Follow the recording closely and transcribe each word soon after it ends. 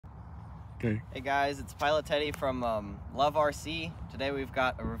Okay. Hey guys, it's Pilot Teddy from Love RC. Today we've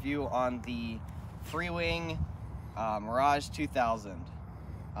got a review on the Freewing Mirage 2000.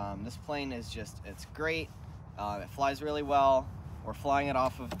 This plane is it's great. It flies really well. We're flying it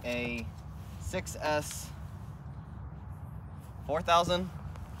off of a 6S 4000,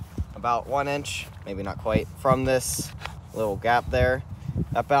 about 1 inch, maybe not quite, from this little gap there.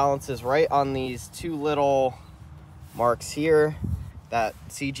 That balances right on these two little marks here. That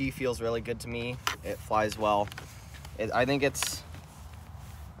CG feels really good to me. It flies well. I think it's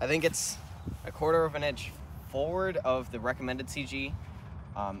a 1/4 of an inch forward of the recommended CG.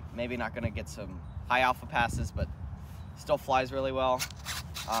 Maybe not gonna get some high alpha passes, but still flies really well.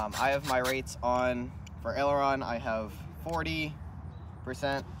 I have my rates on. For aileron, I have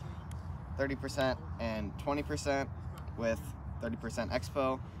 40%, 30%, and 20% with 30%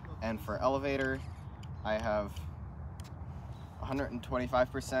 expo. And for elevator, I have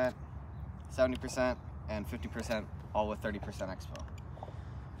 125%, 70%, and 50%, all with 30% expo.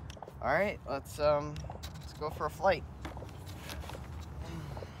 All right, let's go for a flight.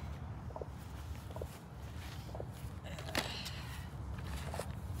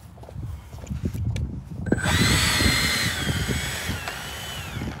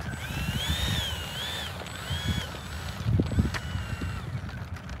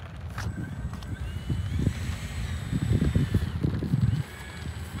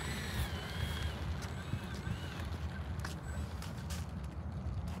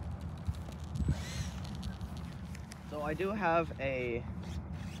 So I do have a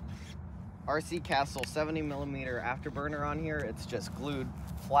RC Castle 70mm afterburner on here. It's just glued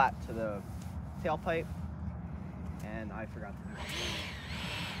flat to the tailpipe, and I forgot to do that.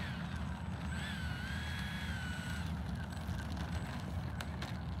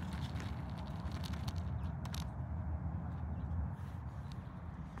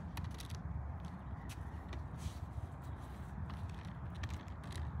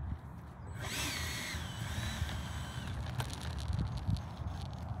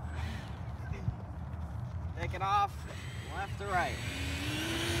 Take it off, left to right.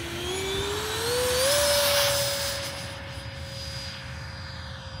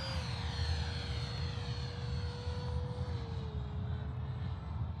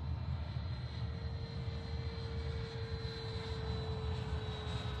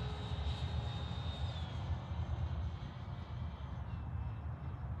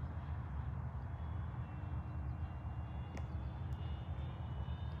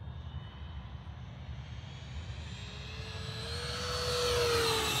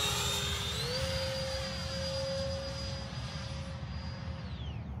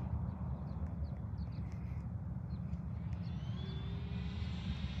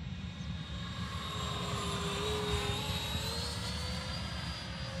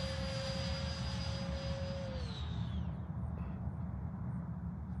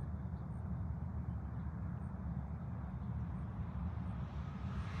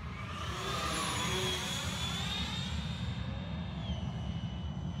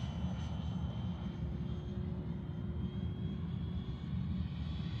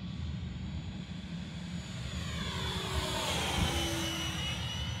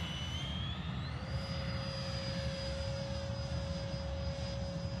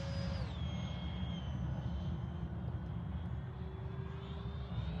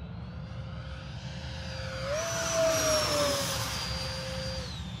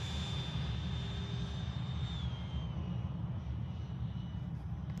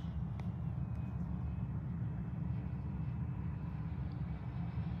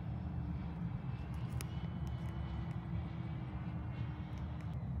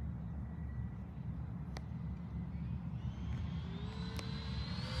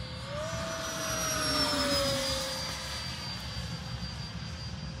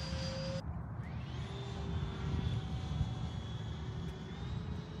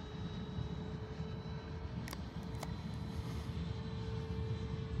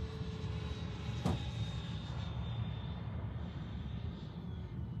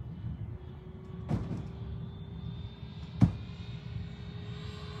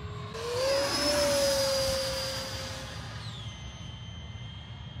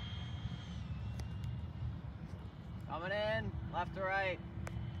 Coming in, left to right.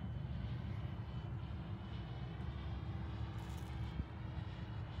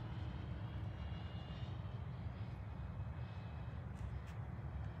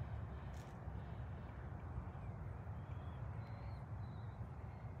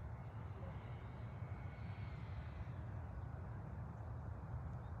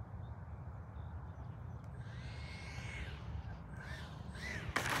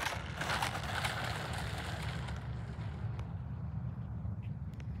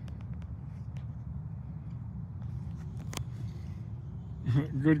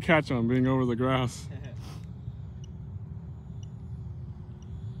 Good catch on being over the grass.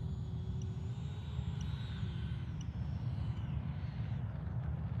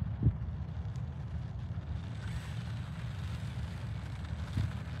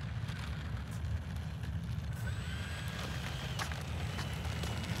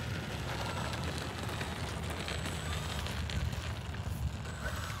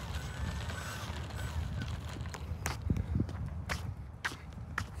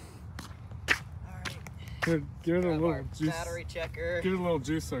 Good. Give it a little juice. Battery checker. Give it a little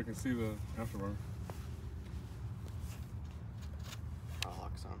juice so I can see the afterburn. Oh,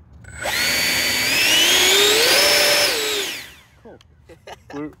 locks on. Cool.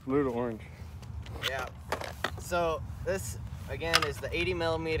 Blue to orange. Yeah. So this again is the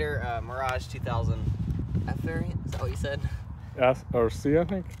 80mm Mirage 2000 F variant. Is that what you said? S or C, I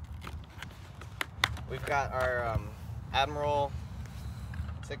think. We've got our Admiral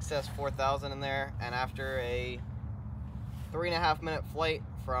 6S 4000 in there, and after a 3.5 minute flight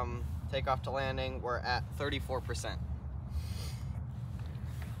from takeoff to landing, we're at 34%.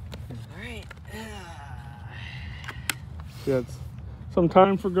 All right. Yeah, it's some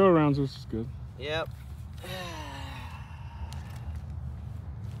time for go-arounds, which is good. Yep.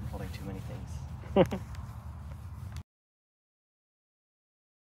 I'm holding too many things.